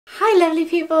Hi lovely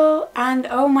people, and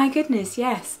oh my goodness,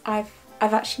 yes, I've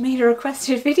actually made a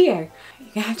requested video.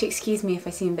 You're gonna have to excuse me if I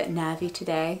seem a bit nervy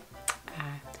today.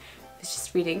 I was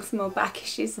just reading some more back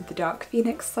issues of the Dark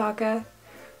Phoenix saga,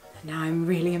 and now I'm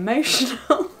really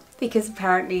emotional because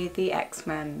apparently the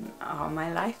X-Men are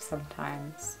my life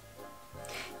sometimes.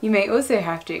 You may also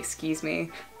have to excuse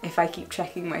me if I keep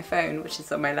checking my phone, which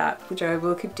is on my lap, which I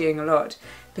will keep doing a lot,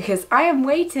 because I'm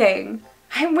waiting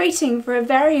for a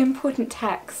very important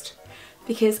text,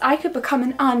 because I could become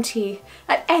an auntie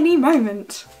at any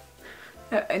moment.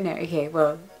 No, okay,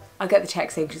 well, I'll get the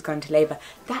text saying she's gone into labour.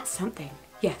 That's something.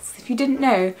 Yes, if you didn't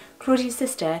know, Claudia's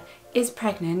sister is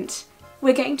pregnant.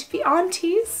 We're going to be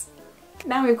aunties.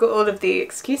 Now we've got all of the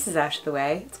excuses out of the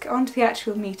way, let's get on to the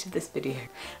actual meat of this video.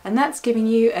 And that's giving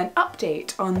you an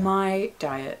update on my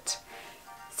diet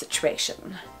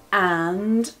situation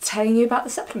and telling you about the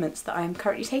supplements that I'm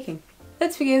currently taking.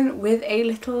 Let's begin with a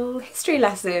little history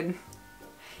lesson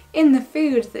in the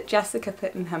food that Jessica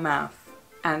put in her mouth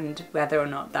and whether or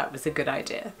not that was a good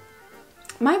idea.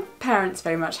 My parents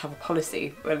very much have a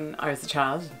policy when I was a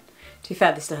child, to be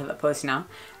fair they still have that policy now,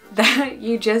 that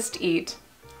you just eat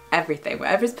everything.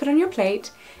 Whatever's put on your plate,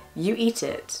 you eat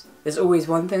it. There's always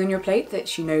one thing on your plate that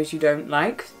she knows you don't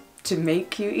like to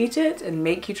make you eat it and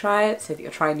make you try it so that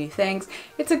you'll try new things.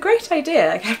 It's a great idea.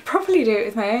 Like, I'd probably do it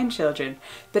with my own children,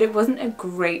 but it wasn't a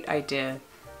great idea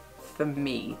for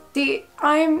me. See,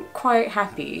 I'm quite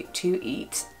happy to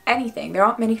eat anything. There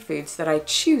aren't many foods that I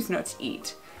choose not to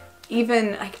eat.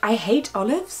 Even, like, I hate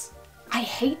olives. I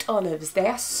hate olives. They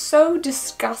are so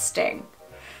disgusting.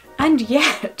 And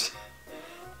yet,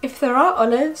 if there are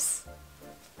olives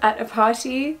at a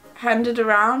party handed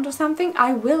around or something,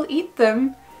 I will eat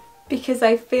them because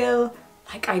I feel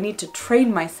like I need to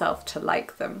train myself to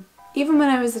like them. Even when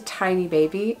I was a tiny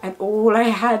baby and all I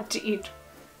had to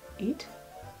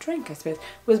drink I suppose,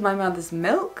 was my mother's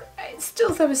milk,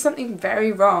 still there was something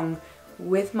very wrong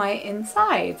with my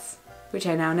insides, which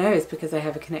I now know is because I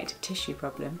have a connective tissue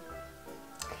problem.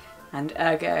 And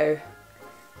ergo,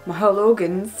 my whole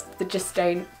organs, they just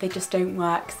don't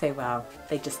work so well.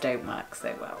 They just don't work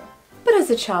so well. But as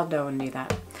a child, no one knew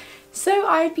that. So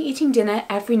I'd be eating dinner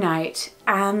every night,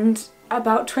 and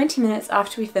about 20 minutes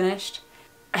after we finished,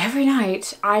 every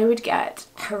night I would get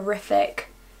horrific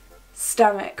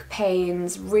stomach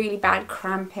pains, really bad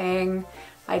cramping.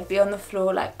 I'd be on the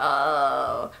floor like,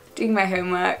 oh, doing my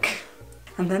homework.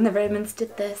 And then the Romans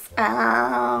did this,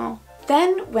 ow.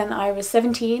 Then when I was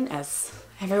 17, as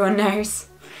everyone knows,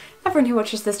 everyone who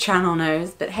watches this channel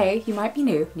knows, but hey, you might be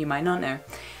new, you might not know.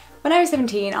 When I was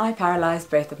 17, I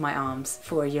paralysed both of my arms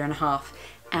for 1.5 years,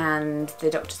 and the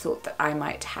doctor thought that I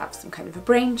might have some kind of a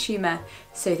brain tumour,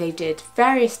 so they did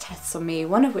various tests on me,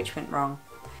 one of which went wrong,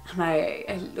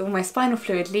 and all my spinal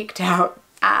fluid leaked out,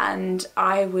 and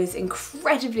I was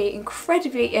incredibly,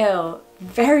 incredibly ill,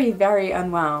 very, very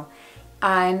unwell,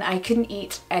 and I couldn't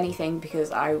eat anything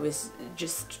because I was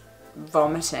just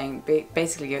vomiting.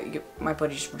 Basically, my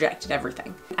body just rejected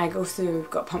everything. I also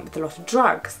got pumped with a lot of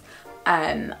drugs.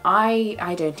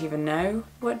 I don't even know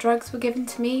what drugs were given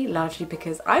to me, largely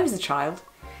because I was a child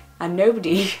and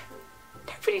nobody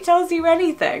tells you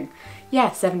anything.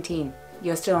 Yeah, 17,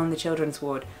 you're still on the children's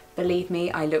ward. Believe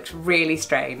me, I looked really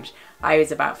strange. I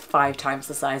was about 5 times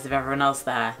the size of everyone else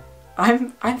there.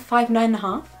 I'm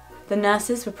 5'9½". The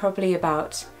nurses were probably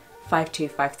about 5'2",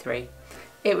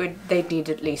 5'3". They'd need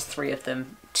at least 3 of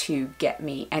them to get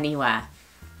me anywhere.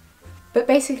 But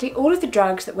basically all of the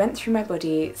drugs that went through my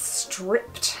body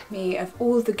stripped me of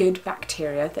all the good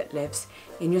bacteria that lives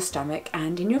in your stomach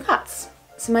and in your guts.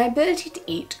 So my ability to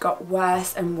eat got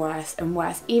worse and worse and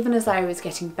worse, even as I was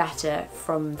getting better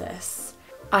from this.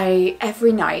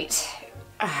 Every night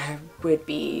would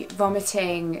be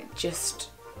vomiting just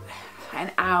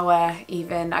an hour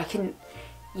even. I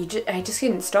just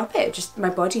couldn't stop it. Just my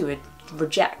body would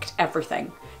reject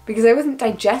everything. Because I wasn't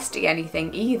digesting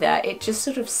anything either, it just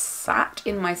sort of sat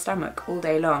in my stomach all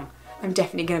day long. I'm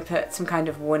definitely going to put some kind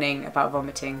of warning about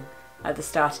vomiting at the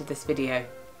start of this video.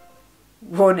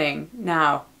 Warning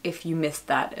now, if you missed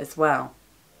that as well.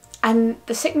 And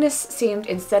the sickness seemed,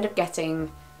 instead of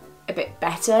getting a bit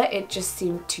better, it just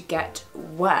seemed to get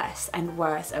worse and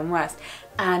worse and worse.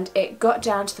 And it got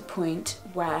down to the point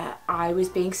where I was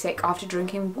being sick after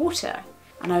drinking water.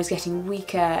 And I was getting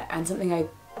weaker, and something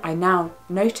I now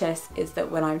notice is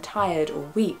that when I'm tired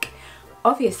or weak,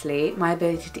 obviously my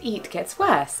ability to eat gets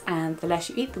worse, and the less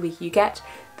you eat, the weaker you get,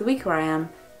 the weaker I am,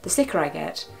 the sicker I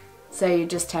get. So you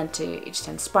just tend to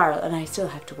spiral, and I still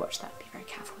have to watch that, be very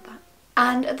careful with that.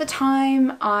 And at the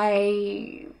time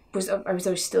I was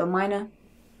obviously still a minor,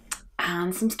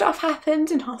 and some stuff happened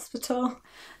in hospital,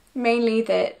 Mainly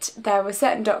that there were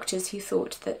certain doctors who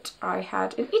thought that I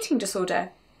had an eating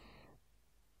disorder.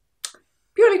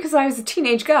 Purely because I was a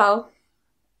teenage girl.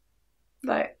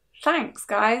 Like, thanks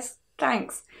guys,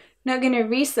 thanks. Not gonna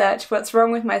research what's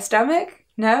wrong with my stomach.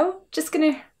 No, just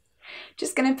gonna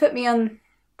put me on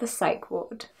the psych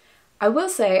ward. I will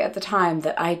say at the time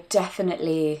that I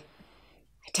definitely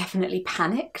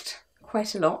panicked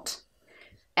quite a lot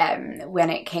when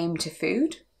it came to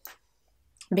food.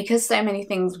 Because so many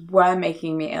things were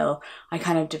making me ill, I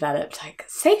kind of developed like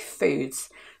safe foods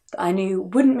that I knew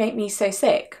wouldn't make me so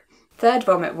sick. Third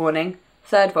vomit warning.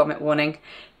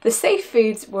 The safe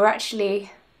foods were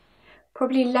actually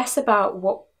probably less about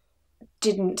what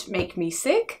didn't make me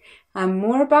sick and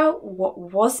more about what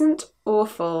wasn't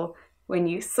awful when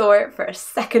you saw it for a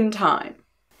second time.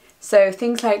 So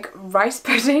things like rice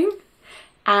pudding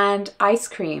and ice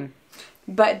cream.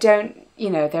 But don't,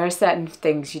 there are certain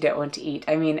things you don't want to eat.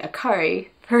 I mean, a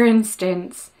curry, for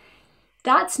instance,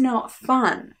 that's not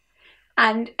fun.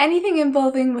 And anything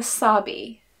involving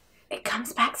wasabi, it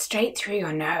comes back straight through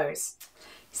your nose.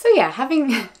 So yeah,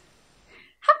 having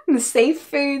the safe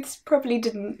foods probably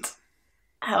didn't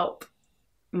help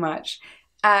much.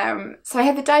 So I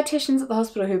had the dietitians at the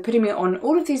hospital who were putting me on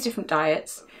all of these different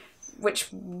diets, which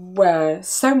were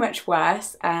so much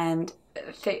worse, and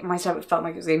my stomach felt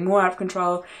like it was getting more out of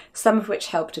control, some of which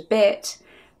helped a bit.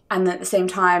 And then at the same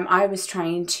time, I was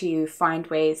trying to find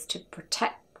ways to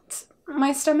protect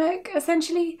my stomach,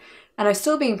 essentially. And I was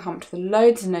still being pumped with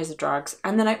loads and loads of drugs.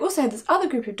 And then I also had this other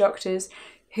group of doctors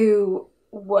who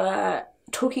were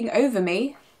talking over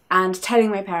me and telling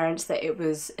my parents that it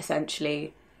was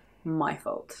essentially my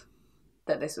fault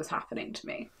that this was happening to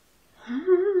me.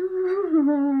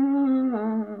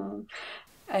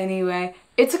 Anyway,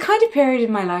 it's a kind of period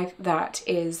in my life that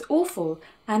is awful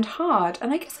and hard,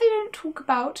 and I guess I don't talk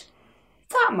about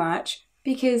that much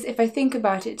because if I think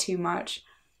about it too much,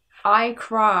 I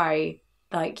cry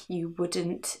like you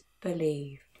wouldn't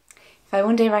believe. If I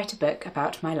one day write a book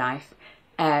about my life,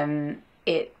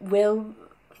 it will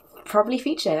probably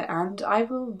feature and I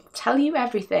will tell you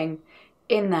everything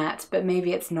in that, but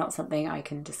maybe it's not something I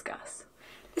can discuss.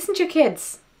 Listen to your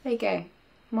kids. There you go.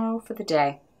 Moral for the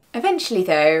day. Eventually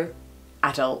though,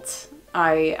 adult.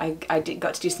 I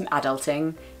got to do some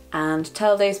adulting and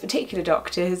tell those particular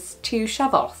doctors to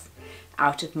shove off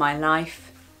out of my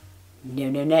life.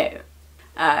 No.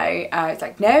 I was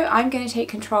like, no, I'm going to take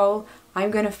control. I'm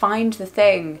going to find the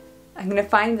thing. I'm going to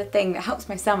find the thing that helps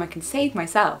my stomach and save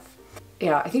myself.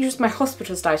 Yeah, I think it was my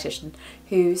hospital's dietitian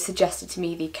who suggested to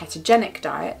me the ketogenic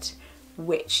diet,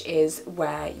 which is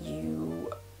where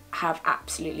you have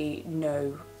absolutely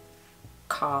no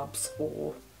carbs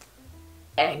or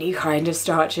any kind of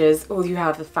starches. All you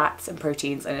have are fats and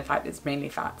proteins, and in fact it's mainly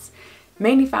fats.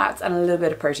 Mainly fats and a little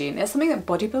bit of protein. It's something that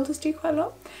bodybuilders do quite a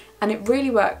lot, and it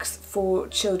really works for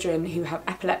children who have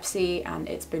epilepsy, and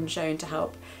it's been shown to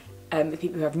help with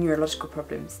people who have neurological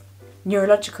problems.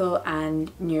 Neurological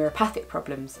and neuropathic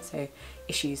problems, so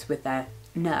issues with their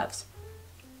nerves.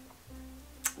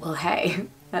 Well, hey,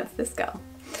 that's this girl.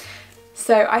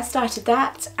 So I started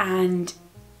that and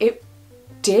it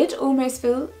did almost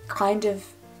feel kind of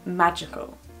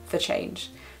magical, the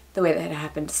change, the way that it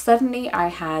happened. Suddenly I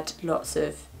had lots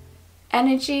of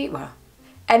energy, well,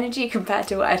 energy compared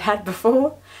to what I'd had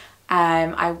before.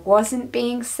 I wasn't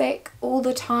being sick all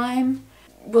the time.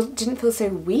 Well, didn't feel so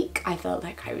weak. I felt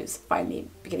like I was finally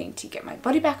beginning to get my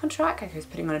body back on track. I was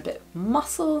putting on a bit of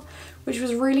muscle, which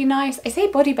was really nice. I say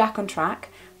body back on track,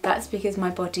 that's because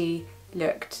my body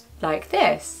looked like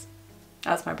this.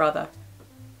 That's my brother,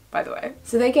 by the way.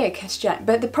 So there you go, ketogenic.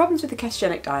 But the problems with the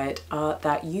ketogenic diet are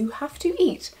that you have to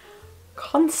eat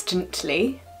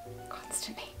constantly.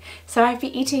 So I'd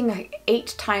be eating like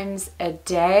 8 times a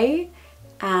day,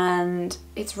 and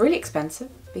it's really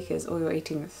expensive because all you're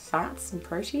eating is fats and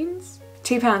proteins.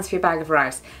 £2 for your bag of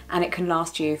rice, and it can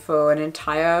last you for an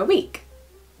entire week.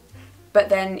 But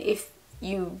then if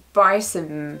you buy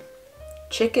some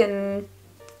chicken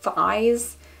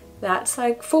thighs, that's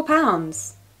like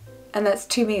 £4, and that's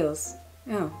 2 meals.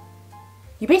 Oh.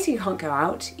 You basically can't go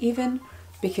out even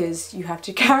because you have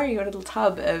to carry your little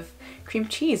tub of cream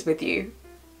cheese with you.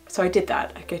 So I did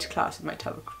that. I go to class with my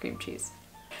tub of cream cheese.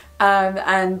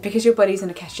 And because your body's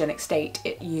in a ketogenic state,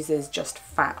 it uses just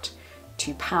fat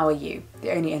to power you.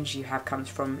 The only energy you have comes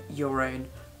from your own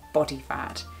body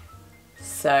fat.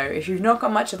 So if you've not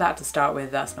got much of that to start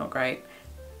with, that's not great.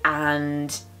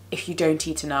 And if you don't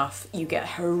eat enough, you get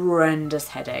horrendous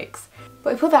headaches.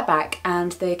 But we pulled that back,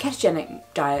 and the ketogenic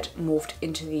diet morphed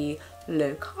into the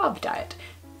low carb diet.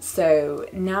 So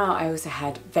now I also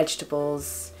had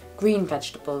vegetables, green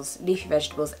vegetables, leafy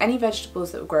vegetables, any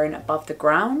vegetables that were grown above the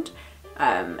ground.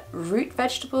 Root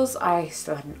vegetables, I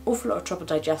still had an awful lot of trouble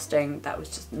digesting. That was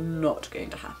just not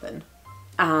going to happen.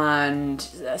 And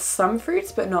some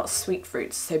fruits, but not sweet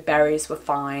fruits. So berries were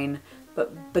fine,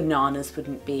 but bananas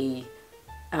wouldn't be.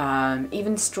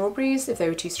 Even strawberries, if they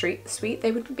were too sweet,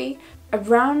 they wouldn't be.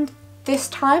 Around this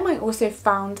time, I also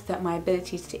found that my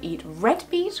ability to eat red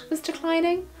meat was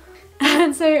declining.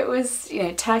 And so it was, you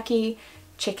know, turkey,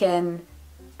 chicken,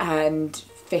 and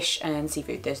fish and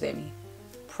seafood. Those are the only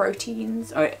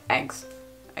proteins. Oh, eggs.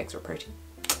 Eggs were protein.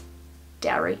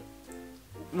 Dairy.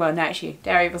 Well, no, actually,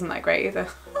 dairy wasn't that great either.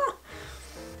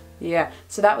 Yeah,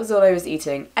 so that was all I was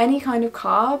eating. Any kind of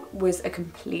carb was a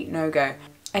complete no-go.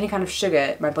 Any kind of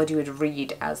sugar, my body would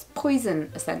read as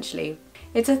poison, essentially.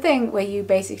 It's a thing where you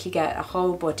basically get a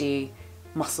whole body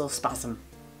muscle spasm.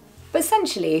 But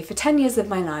essentially, for 10 years of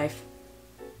my life,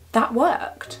 that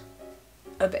worked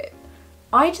a bit.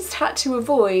 I just had to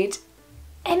avoid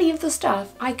any of the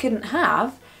stuff I couldn't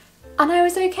have, and I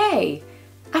was okay.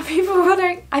 And people were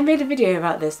like, I made a video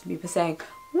about this, and people saying,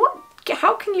 what?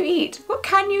 How can you eat? What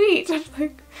can you eat? I'm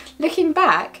like, looking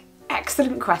back,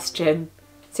 excellent question.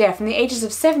 So yeah, from the ages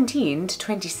of 17 to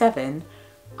 27,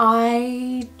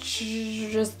 I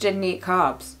just didn't eat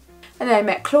carbs. And then I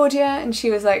met Claudia, and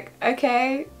she was like,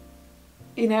 okay,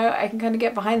 you know, I can kind of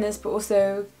get behind this, but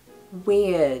also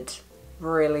weird,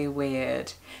 really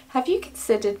weird. Have you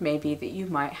considered maybe that you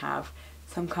might have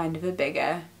some kind of a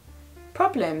bigger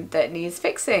problem that needs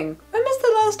fixing? When was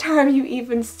the last time you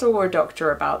even saw a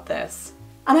doctor about this?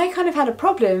 And I kind of had a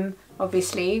problem,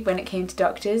 obviously, when it came to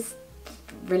doctors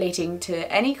relating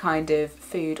to any kind of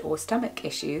food or stomach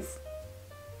issues,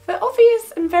 for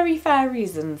obvious and very fair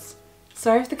reasons.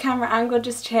 Sorry if the camera angle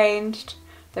just changed.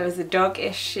 There was a dog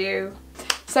issue.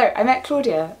 So I met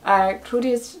Claudia.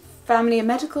 Claudia's family are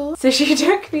medical, so she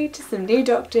took me to some new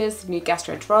doctors, some new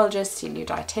gastroenterologists, a new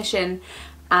dietitian,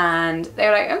 and they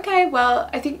were like, okay, well,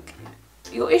 I think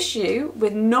your issue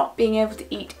with not being able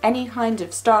to eat any kind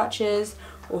of starches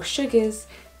or sugars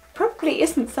probably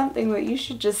isn't something that you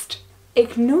should just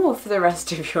ignore for the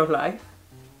rest of your life.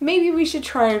 Maybe we should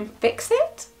try and fix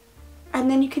it, and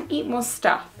then you can eat more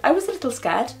stuff. I was a little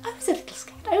scared.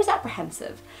 I was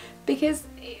apprehensive, because,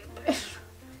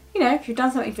 you know, if you've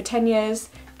done something for 10 years,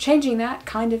 changing that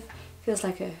kind of feels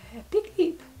like a big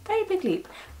leap, very big leap.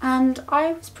 And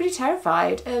I was pretty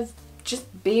terrified of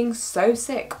just being so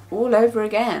sick all over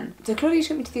again. So Claudia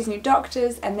took me to these new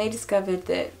doctors, and they discovered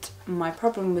that my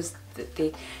problem was that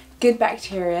the good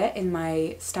bacteria in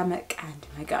my stomach and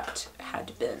my gut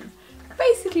had been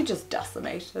basically just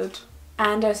decimated.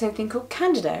 And I also have a thing called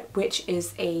Candida, which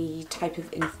is a type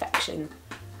of infection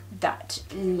that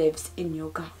lives in your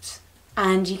gut.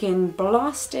 And you can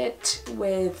blast it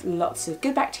with lots of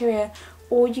good bacteria,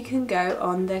 or you can go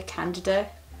on the Candida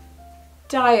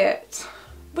diet.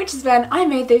 Which is when I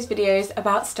made those videos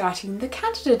about starting the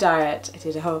Candida diet. I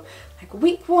did a whole, like,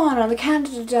 week 1 on the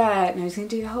Candida diet, and I was going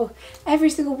to do the whole every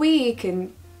single week,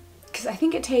 and because I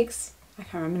think it takes, I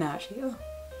can't remember now actually,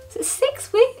 is it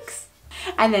 6 weeks?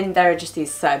 And then there are just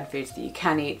these certain foods that you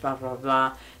can eat, blah blah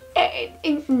blah.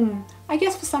 I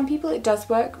guess for some people it does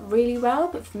work really well,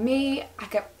 but for me,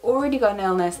 like, I've already got an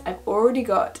illness, I've already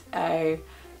got an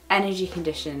energy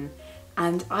condition,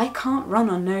 and I can't run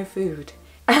on no food.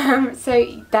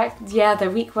 So that, yeah, the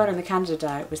week 1 on the Candida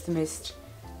diet was the most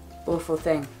awful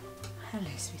thing. Hello,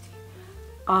 sweetie.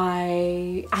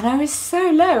 I was so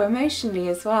low emotionally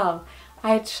as well.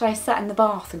 I sat in the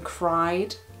bath and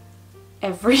cried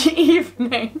every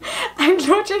evening, and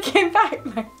Claudia came back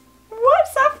like,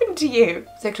 what's happened to you?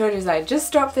 So Claudia was like, just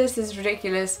stop this is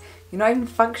ridiculous. You're not even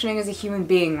functioning as a human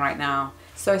being right now.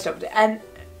 So I stopped it. And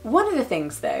one of the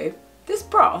things though, this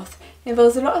broth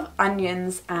involves a lot of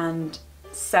onions and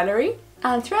celery,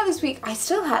 and throughout this week I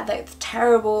still had like the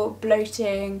terrible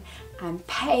bloating and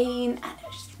pain, and it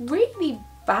was just really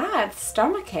bad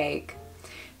stomach ache.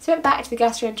 So I went back to the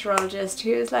gastroenterologist,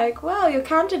 who was like, well, your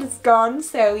Candida's gone,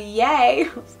 so yay,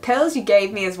 pills you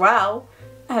gave me as well,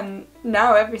 and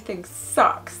now everything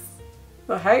sucks.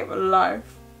 I hate my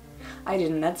life. I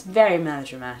didn't, that's very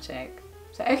melodramatic.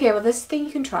 So okay, well, this thing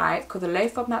you can try, it's called the low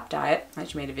FODMAP diet. I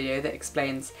actually made a video that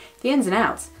explains the ins and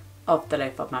outs of the low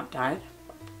FODMAP diet.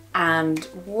 And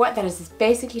what that is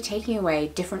basically taking away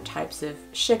different types of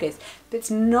sugars. But it's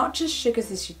not just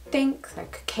sugars as you think,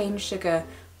 like cane sugar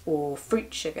or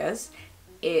fruit sugars.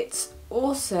 It's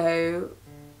also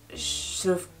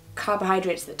sort of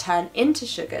carbohydrates that turn into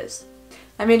sugars.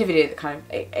 I made a video that kind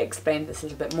of explained this a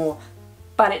little bit more,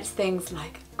 but it's things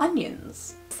like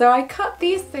onions. So I cut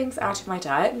these things out of my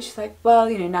diet, and she's like, well,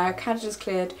 you know, now your Candida's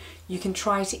cleared, you can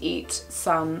try to eat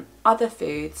some other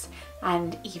foods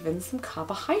and even some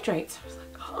carbohydrates. I was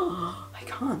like, oh, I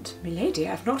can't, milady,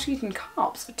 I've not eaten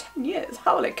carbs for 10 years,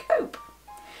 how will I cope?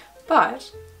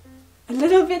 But a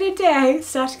little bit a day,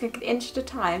 starting like an inch at a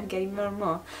time, getting more and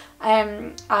more.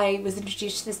 I was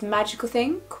introduced to this magical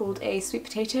thing called a sweet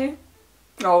potato.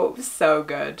 Oh, it was so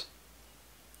good.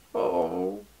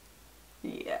 Oh,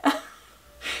 yeah.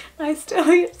 I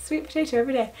still eat sweet potato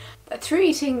every day. But through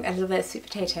eating a little bit of sweet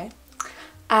potato,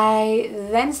 I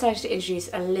then started to introduce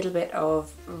a little bit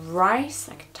of rice,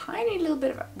 like a tiny little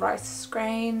bit of rice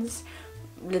grains,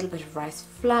 a little bit of rice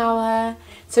flour.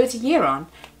 So it's a year on,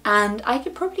 and I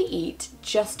could probably eat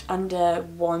just under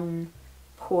 1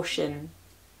 portion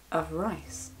of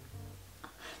rice.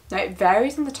 Now it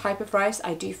varies on the type of rice.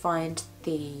 I do find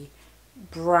the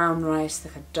brown rice, the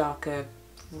darker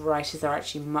rices, are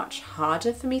actually much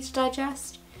harder for me to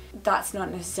digest. That's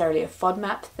not necessarily a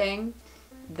FODMAP thing.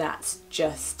 That's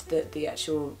just that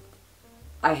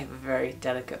I have a very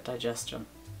delicate digestion.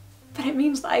 But it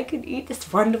means that I can eat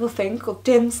this wonderful thing called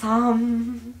dim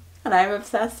sum. And I'm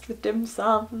obsessed with dim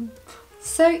sum.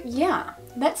 So yeah,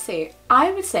 let's see.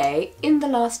 I would say in the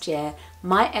last year,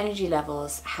 my energy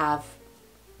levels have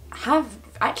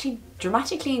actually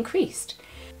dramatically increased.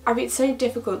 I mean, it's so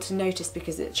difficult to notice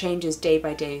because it changes day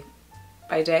by day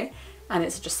by day, and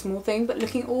it's such a small thing, but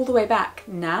looking all the way back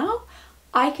now,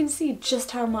 I can see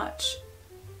just how much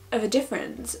of a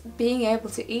difference being able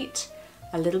to eat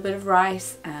a little bit of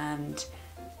rice and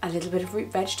a little bit of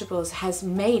root vegetables has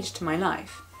made to my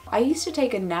life. I used to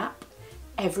take a nap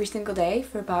every single day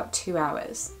for about 2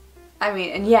 hours. I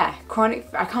mean, and yeah,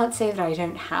 I can't say that I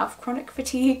don't have chronic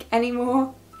fatigue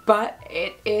anymore, but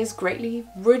it is greatly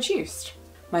reduced.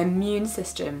 My immune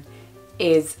system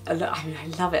is, I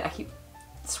love it. I keep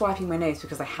swiping my nose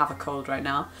because I have a cold right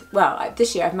now. Well,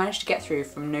 this year I've managed to get through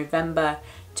from November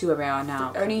to where we are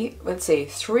now. Only, let's see,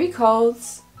 3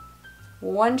 colds,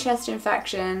 1 chest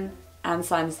infection, and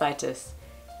sinusitis.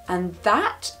 And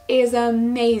that is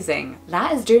amazing.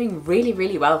 That is doing really,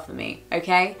 really well for me,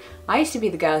 okay? I used to be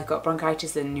the girl who got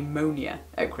bronchitis and pneumonia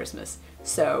at Christmas,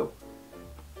 so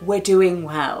we're doing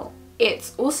well.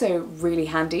 It's also really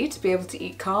handy to be able to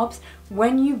eat carbs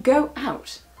when you go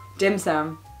out. Dim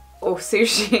sum or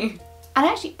sushi. And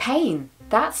actually pain.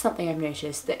 That's something I've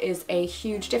noticed that is a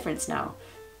huge difference now,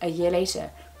 a year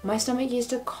later. My stomach used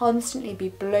to constantly be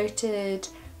bloated,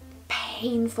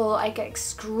 painful, I get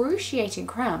excruciating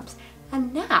cramps.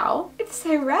 And now, it's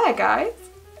so rare, guys.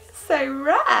 It's so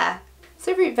rare.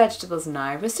 So root vegetables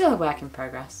and we're still a work in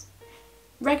progress.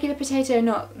 Regular potato,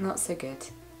 not so good.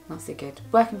 Not so good.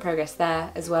 Work in progress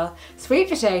there as well. Sweet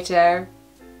potato,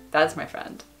 that's my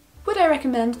friend. Would I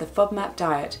recommend the FODMAP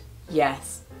diet?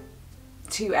 Yes.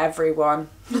 To everyone.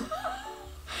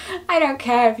 I don't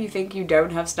care if you think you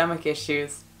don't have stomach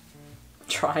issues.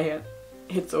 Try it.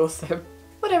 It's awesome.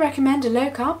 Would I recommend a low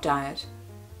carb diet?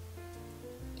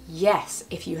 Yes,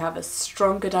 if you have a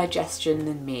stronger digestion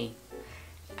than me.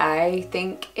 I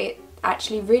think it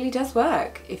actually really does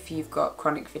work if you've got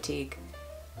chronic fatigue.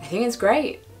 I think it's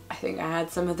great. I think I had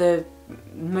some of the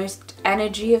most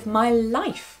energy of my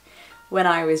life when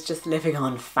I was just living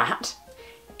on fat.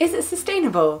 Is it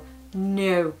sustainable?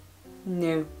 No,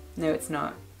 it's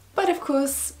not. But of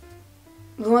course,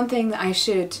 the one thing that I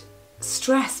should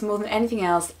stress more than anything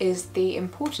else is the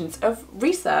importance of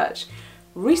research.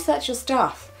 Research your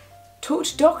stuff. Talk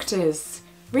to doctors.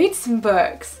 Read some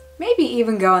books. Maybe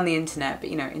even go on the internet, but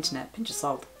you know, internet, pinch of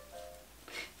salt.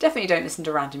 Definitely don't listen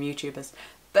to random YouTubers,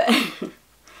 but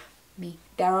me.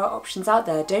 There are options out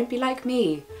there. Don't be like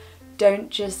me. Don't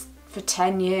just, for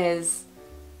 10 years,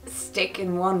 stick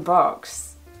in one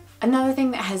box. Another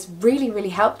thing that has really, really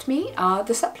helped me are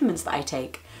the supplements that I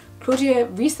take. Claudia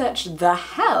researched the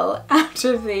hell out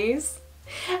of these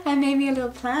and made me a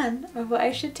little plan of what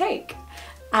I should take.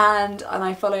 And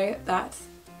I follow that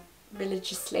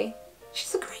religiously.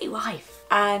 She's a great wife.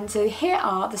 And so here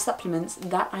are the supplements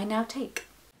that I now take.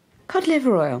 Cod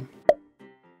liver oil.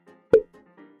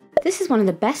 This is one of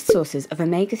the best sources of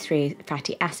omega-3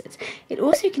 fatty acids. It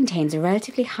also contains a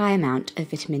relatively high amount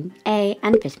of vitamin A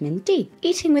and vitamin D.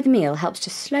 Eating with a meal helps to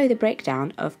slow the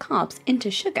breakdown of carbs into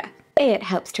sugar. It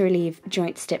helps to relieve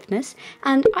joint stiffness,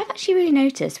 and I've actually really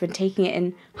noticed when taking it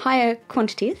in higher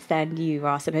quantities than you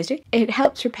are supposed to, it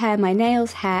helps repair my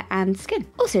nails, hair and skin.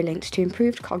 Also linked to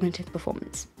improved cognitive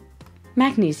performance.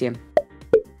 Magnesium.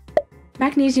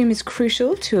 Magnesium is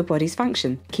crucial to a body's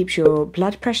function. Keeps your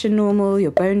blood pressure normal, your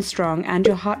bones strong and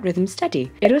your heart rhythm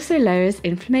steady. It also lowers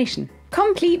inflammation.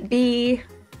 Complete B.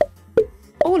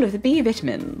 All of the B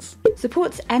vitamins.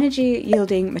 Supports energy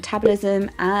yielding metabolism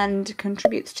and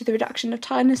contributes to the reduction of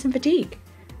tiredness and fatigue.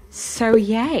 So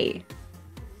yay.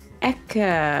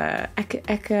 Okay,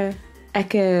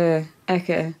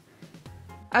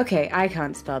 I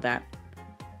can't spell that.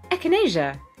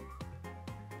 Echinacea.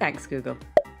 Thanks, Google.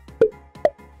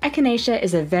 Echinacea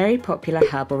is a very popular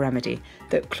herbal remedy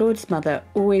that Claude's mother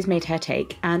always made her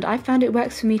take, and I found it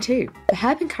works for me too. The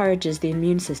herb encourages the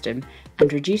immune system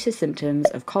and reduces symptoms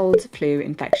of colds, flu,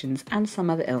 infections, and some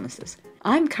other illnesses.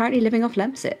 I'm currently living off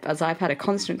Lemsip as I've had a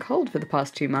constant cold for the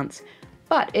past 2 months,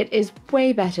 but it is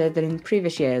way better than in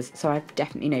previous years, so I've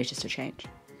definitely noticed a change.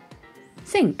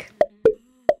 Zinc.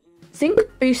 Zinc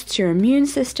boosts your immune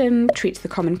system, treats the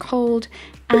common cold,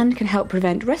 and can help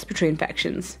prevent respiratory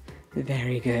infections.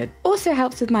 Very good. Also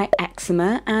helps with my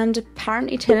eczema and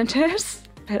apparently tinnitus,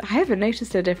 but I haven't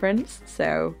noticed a difference,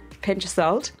 so pinch of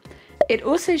salt. It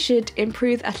also should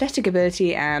improve athletic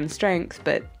ability and strength,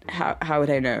 but how would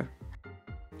I know?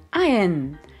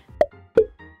 Iron.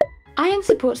 Iron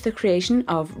supports the creation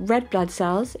of red blood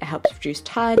cells. It helps reduce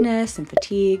tiredness and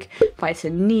fatigue, fights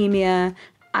anemia,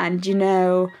 and you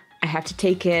know, I have to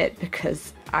take it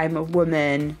because I'm a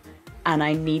woman and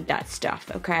I need that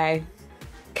stuff, okay?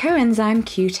 Coenzyme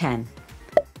Q10.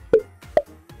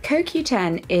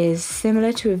 CoQ10 is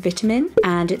similar to a vitamin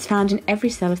and it's found in every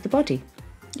cell of the body.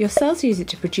 Your cells use it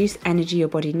to produce energy your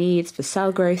body needs for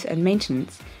cell growth and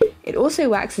maintenance. It also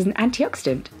works as an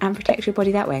antioxidant and protects your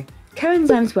body that way.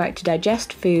 Coenzymes work to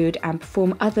digest food and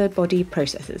perform other body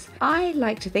processes. I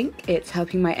like to think it's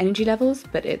helping my energy levels,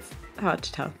 but it's hard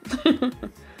to tell.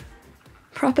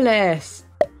 Propolis.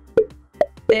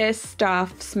 This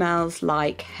stuff smells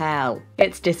like hell.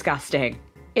 It's disgusting.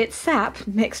 It's sap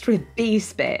mixed with bee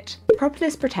spit.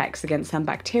 Propolis protects against some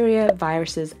bacteria,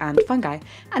 viruses, and fungi,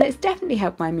 and it's definitely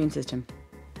helped my immune system.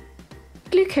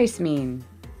 Glucosamine.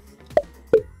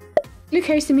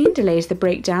 Glucosamine delays the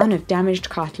breakdown of damaged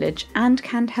cartilage and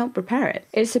can help repair it.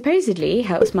 It supposedly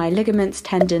helps my ligaments,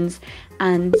 tendons,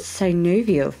 and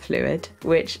synovial fluid,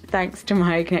 which, thanks to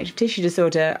my connective tissue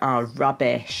disorder, are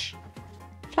rubbish.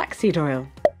 Flaxseed oil.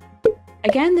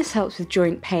 Again, this helps with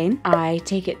joint pain. I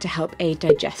take it to help aid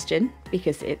digestion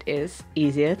because it is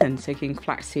easier than soaking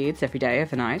flax seeds every day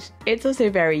overnight. It's also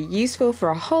very useful for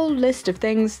a whole list of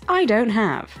things I don't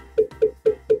have.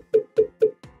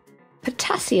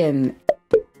 Potassium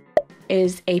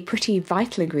is a pretty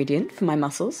vital ingredient for my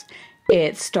muscles.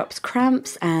 It stops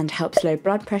cramps and helps low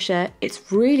blood pressure.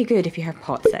 It's really good if you have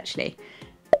POTS actually.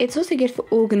 It's also good for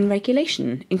organ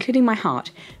regulation, including my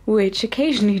heart, which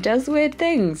occasionally does weird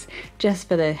things, just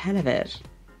for the hell of it.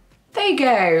 There you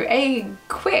go, a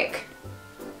quick,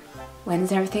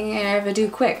 when's everything I ever do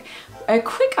quick? A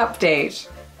quick update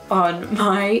on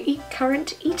my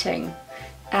current eating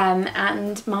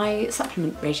and my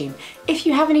supplement regime. If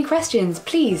you have any questions,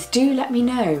 please do let me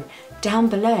know down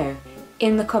below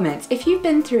in the comments. If you've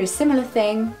been through a similar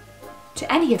thing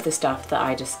to any of the stuff that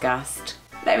I discussed,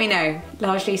 let me know,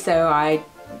 largely so I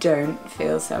don't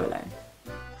feel so alone.